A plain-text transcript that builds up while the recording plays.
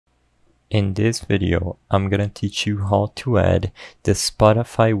In this video, I'm gonna teach you how to add the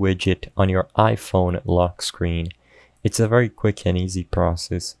Spotify widget on your iPhone lock screen. It's a very quick and easy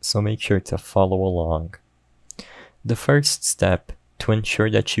process, so make sure to follow along. The first step to ensure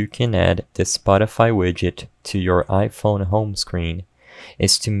that you can add the Spotify widget to your iPhone home screen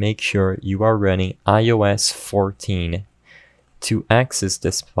is to make sure you are running iOS 14. To access the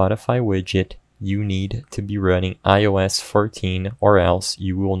Spotify widget, you need to be running iOS 14 or else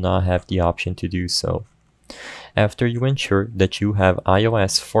you will not have the option to do so. After you ensure that you have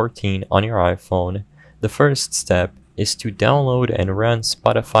iOS 14 on your iPhone, the first step is to download and run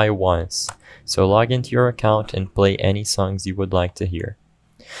Spotify once. So log into your account and play any songs you would like to hear.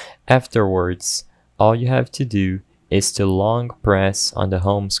 Afterwards, all you have to do is to long press on the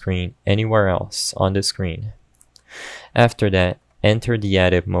home screen anywhere else on the screen. After that, enter the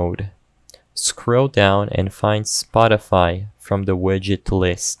edit mode. Scroll down and find Spotify from the widget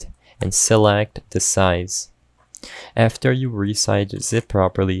list and select the size. After you resize it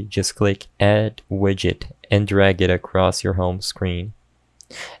properly, just click Add Widget and drag it across your home screen.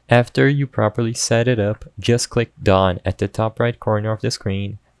 After you properly set it up, just click Done at the top right corner of the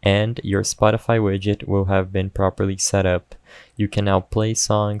screen and your Spotify widget will have been properly set up. You can now play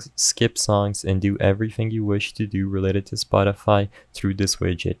songs, skip songs, and do everything you wish to do related to Spotify through this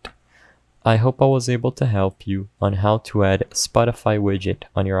widget. I hope I was able to help you on how to add Spotify widget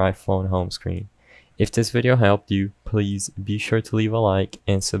on your iPhone home screen. If this video helped you, please be sure to leave a like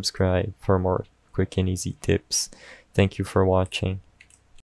and subscribe for more quick and easy tips. Thank you for watching.